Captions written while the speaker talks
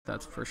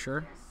That's for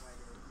sure.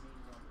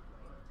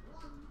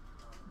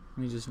 Let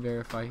me just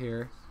verify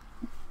here.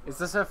 Is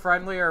this a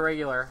friendly or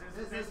regular?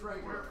 This is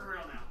regular.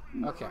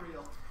 Okay.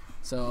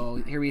 So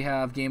here we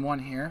have game one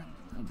here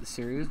of the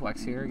series.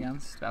 Wex here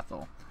against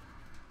Bethel.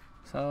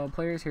 So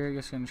players here are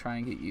just going to try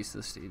and get used to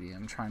the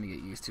stadium, trying to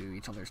get used to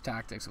each other's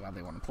tactics of how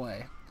they want to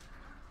play.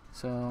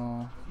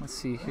 So let's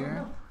see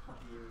here.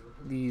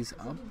 These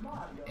up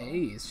A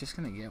is just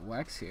going to get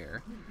Wex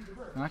here.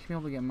 Not going to be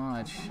able to get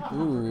much.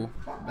 Ooh,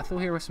 Bethel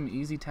here with some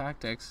easy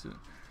tactics.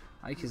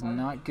 Ike is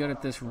not good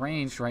at this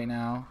range right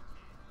now.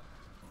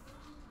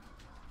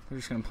 They're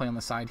just going to play on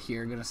the side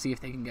here. Going to see if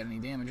they can get any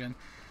damage in.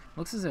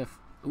 Looks as if,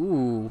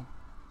 ooh,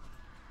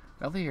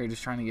 Bethel here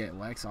just trying to get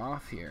Wex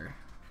off here.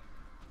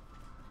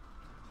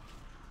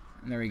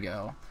 And there we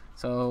go.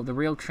 So the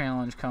real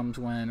challenge comes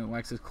when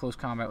Wex is close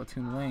combat with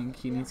Toon Link.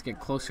 He needs to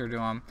get closer to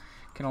him.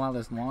 Can allow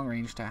this long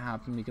range to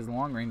happen because the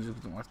long range is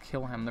what will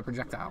kill him. The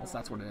projectiles,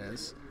 that's what it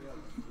is.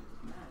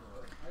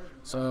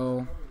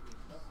 So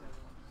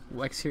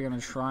Wex here gonna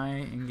try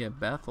and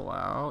get Bethel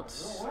out.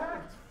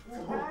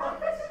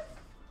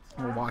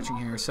 We're watching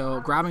here. So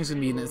grabbing is gonna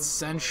be an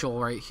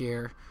essential right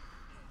here.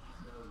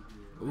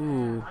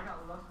 Ooh,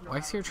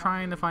 Wex here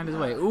trying to find his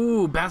way.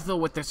 Ooh, Bethel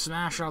with the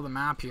smash out of the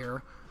map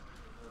here.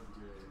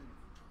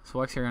 So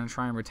Wex here gonna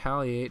try and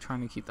retaliate,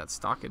 trying to keep that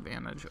stock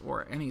advantage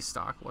or any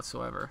stock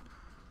whatsoever.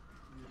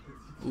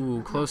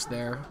 Ooh, close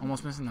there.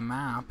 Almost missing the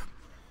map.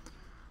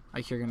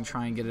 Ike here going to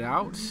try and get it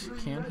out.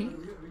 Can he?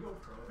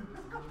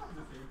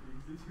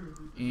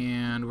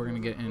 And we're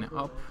going to get an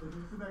up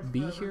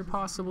B here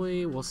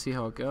possibly. We'll see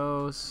how it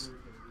goes.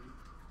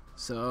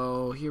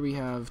 So here we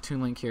have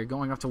Toon Link here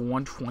going up to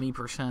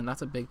 120%.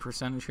 That's a big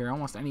percentage here.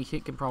 Almost any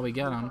hit could probably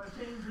get him.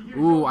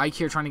 Ooh, Ike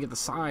here trying to get the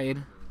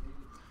side.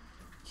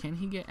 Can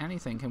he get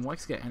anything? Can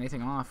Wex get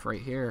anything off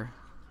right here?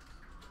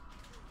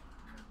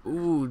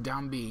 Ooh,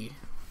 down B.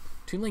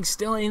 Toon Link's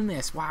still in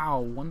this.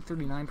 Wow,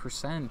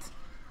 139%.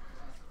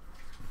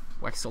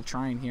 Wex still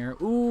trying here.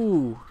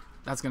 Ooh,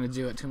 that's going to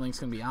do it. Toon Link's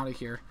going to be out of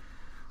here.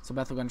 So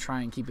Bethel going to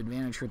try and keep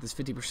advantage here with this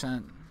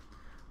 50%.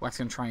 Wex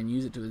going to try and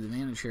use it to his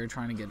advantage here,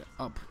 trying to get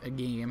up a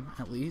game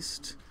at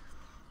least.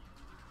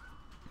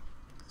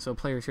 So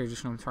players here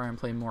just going to try and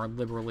play more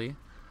liberally.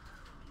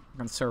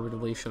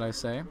 Conservatively, should I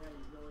say.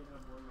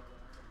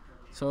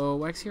 So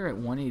Wex here at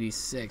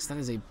 186. That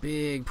is a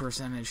big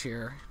percentage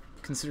here,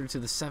 considered to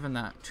the 7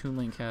 that Toon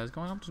Link has,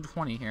 going up to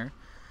 20 here.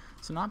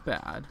 So not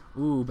bad.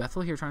 Ooh,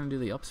 Bethel here trying to do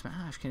the up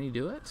smash. Can he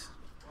do it?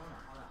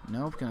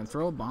 Nope, gonna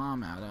throw a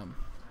bomb at him.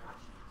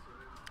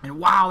 And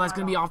wow, that's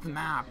gonna be off the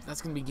map.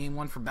 That's gonna be game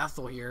one for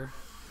Bethel here.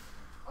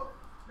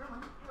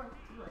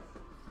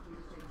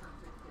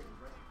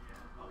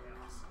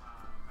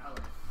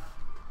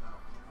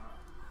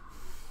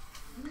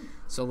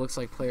 So it looks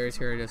like players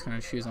here are just gonna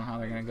choose on how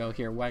they're gonna go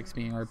here. Wex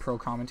being our pro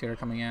commentator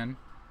coming in.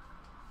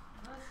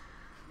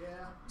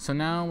 So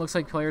now it looks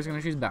like players are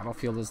going to choose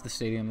Battlefield as the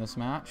stadium this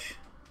match.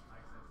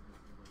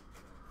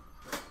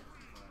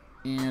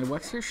 And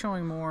Wex here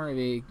showing more of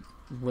a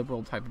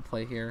liberal type of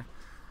play here.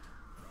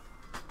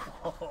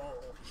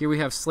 Here we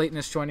have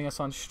Slateness joining us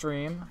on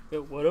stream.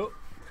 Yo, what up?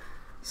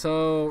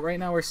 So right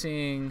now we're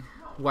seeing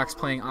Wex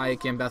playing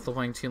Ike and Bethel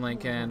playing Toon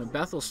Link, and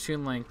Bethel's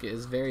Toon Link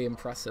is very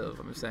impressive,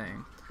 I'm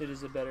saying.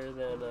 Is it better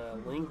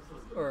than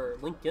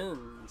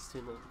Lincoln's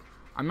Toon Link?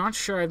 I'm not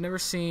sure. I've never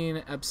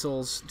seen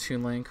Epsil's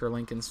Toon Link or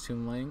Lincoln's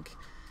Toon Link.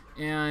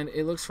 And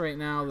it looks right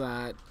now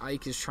that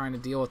Ike is trying to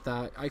deal with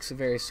that. Ike's a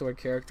very sword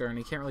character, and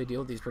he can't really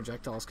deal with these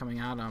projectiles coming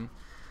at him.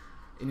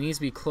 It needs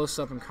to be close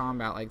up in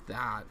combat like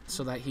that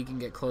so that he can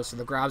get closer.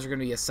 The grabs are going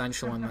to be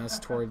essential in this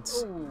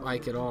towards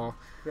Ike at all.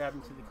 Grab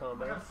him to the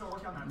combat.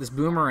 This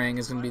boomerang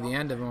is going to be the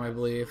end of him, I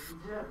believe.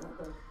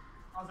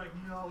 I was like,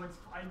 no, it's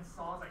I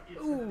saw like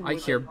it's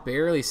Ike here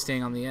barely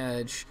staying on the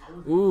edge.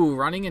 Ooh,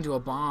 running into a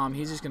bomb.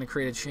 He's just going to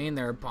create a chain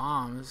there of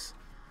bombs.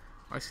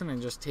 Ike's going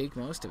to just take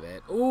most of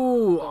it.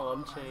 Ooh!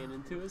 Bomb chain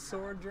into a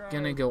sword drive.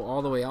 Going to go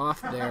all the way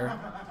off there.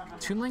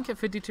 Toon Link at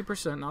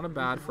 52%. Not a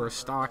bad for a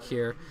stock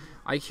here.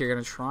 Ike here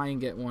going to try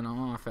and get one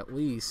off at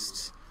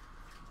least.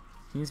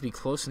 He needs to be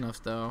close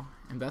enough though.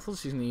 And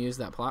Bethel's just going to use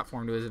that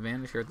platform to his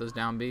advantage here with those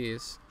down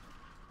Bs.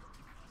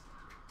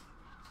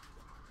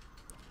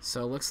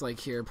 So it looks like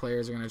here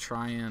players are going to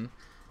try and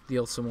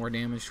deal some more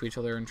damage to each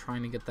other and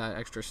trying to get that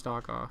extra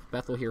stock off.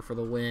 Bethel here for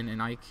the win,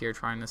 and Ike here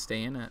trying to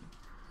stay in it.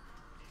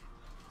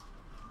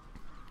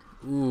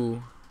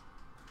 Ooh.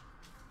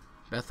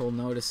 Bethel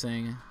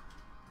noticing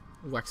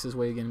Wex's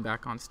way getting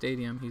back on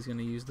stadium. He's going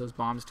to use those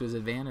bombs to his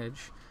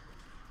advantage.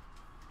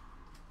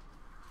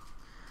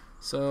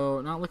 So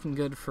not looking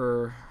good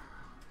for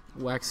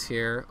Wex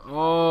here.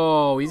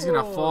 Oh, he's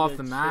going to fall off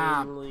the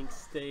map.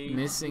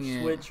 Missing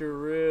it.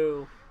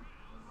 Switcheroo.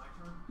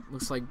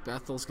 Looks like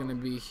Bethel's going to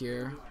be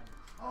here.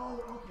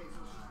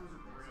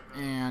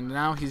 And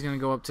now he's going to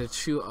go up to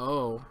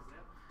 2-0.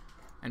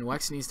 And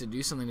Wex needs to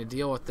do something to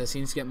deal with this. He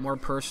needs to get more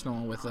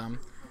personal with them.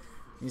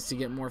 He needs to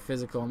get more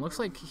physical. And looks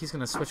like he's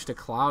going to switch to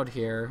Cloud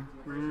here.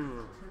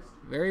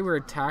 Very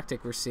weird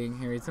tactic we're seeing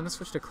here. He's going to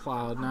switch to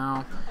Cloud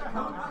now.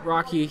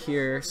 Rocky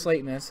here,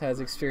 Slateness, has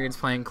experience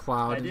playing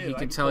Cloud, and he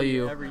can tell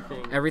you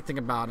everything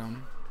about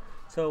him.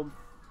 So,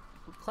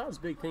 Cloud's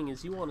big thing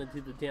is you want to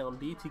do the down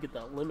B to get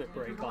that limit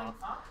break off.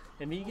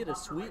 And if you get a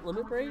sweet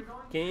limit break,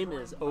 game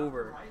is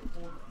over.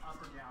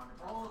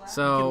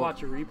 So you can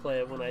watch a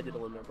replay of when I did a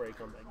limit break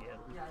on that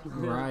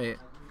game. Right.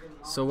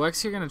 So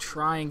Wex here going to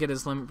try and get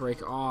his limit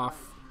break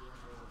off.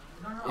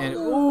 And,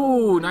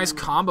 ooh, nice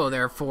combo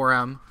there for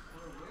him.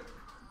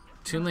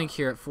 Toon Link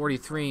here at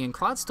 43, and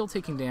Cloud's still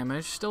taking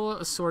damage. Still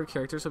a sword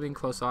character, so being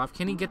close off.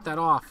 Can he get that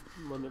off?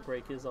 Limit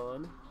break is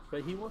on,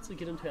 but he wants to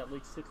get into at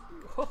least 60.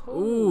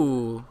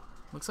 Ooh,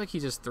 looks like he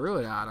just threw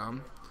it at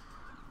him.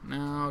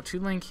 Now,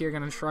 Toon Link here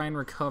going to try and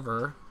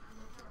recover.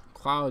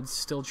 Cloud's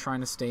still trying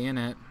to stay in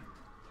it.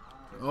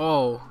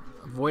 Oh,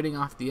 avoiding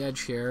off the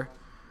edge here.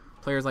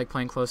 Players like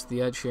playing close to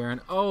the edge here. And,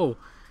 oh,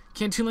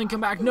 can Toon Link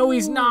come back? No,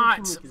 he's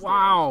not.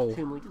 Wow.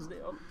 Toon Link is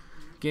down.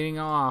 Getting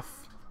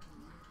off.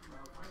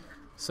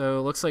 So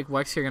it looks like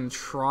Wex here going to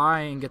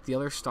try and get the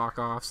other stock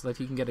off so that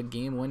he can get a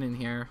game win in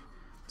here.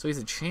 So he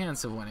has a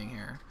chance of winning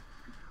here.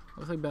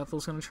 Looks like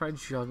Bethel's going to try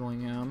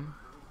juggling him.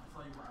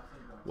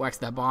 Wex,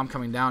 that bomb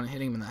coming down and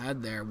hitting him in the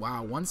head there.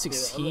 Wow,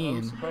 116.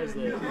 I'm surprised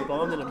the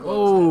bomb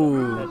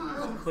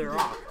didn't clear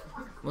off.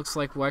 Looks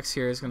like Wex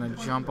here is going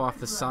to jump off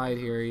the side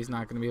here. He's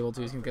not going to be able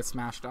to. He's going to get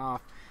smashed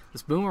off.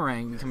 This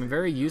boomerang becoming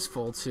very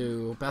useful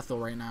to Bethel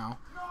right now.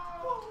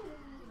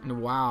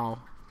 And wow.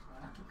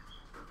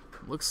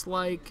 Looks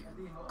like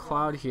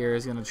Cloud here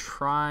is going to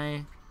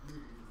try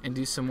and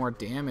do some more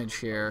damage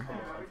here.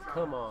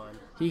 Come on.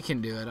 He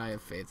can do it. I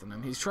have faith in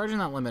him. He's charging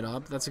that limit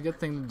up. That's a good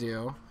thing to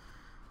do.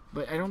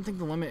 But I don't think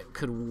the limit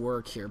could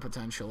work here,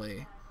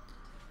 potentially.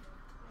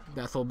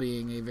 Bethel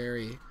being a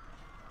very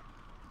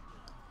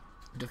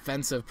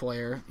defensive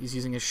player. He's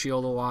using his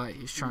shield a lot.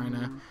 He's trying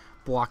to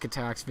block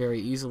attacks very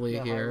easily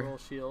here.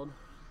 Hyrule shield.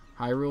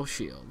 Hyrule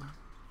shield.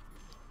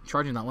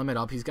 Charging that limit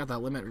up. He's got that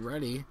limit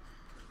ready.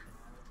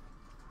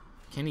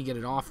 Can he get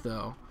it off,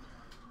 though?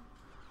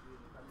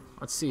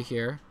 Let's see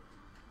here.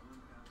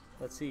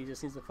 Let's see. He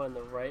just needs to find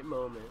the right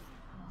moment.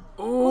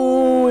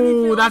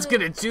 Ooh, that's going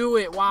to do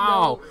it.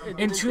 Wow. No,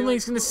 and Toon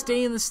Link's going to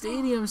stay in the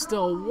stadium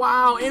still.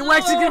 Wow. And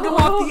Wex is going to go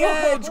off the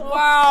edge.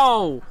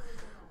 Wow.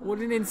 What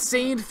an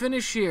insane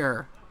finish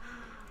here.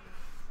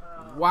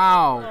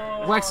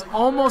 Wow. Wex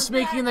almost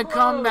making the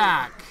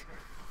comeback.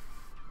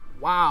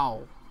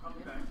 Wow.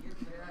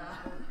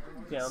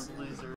 Down loser.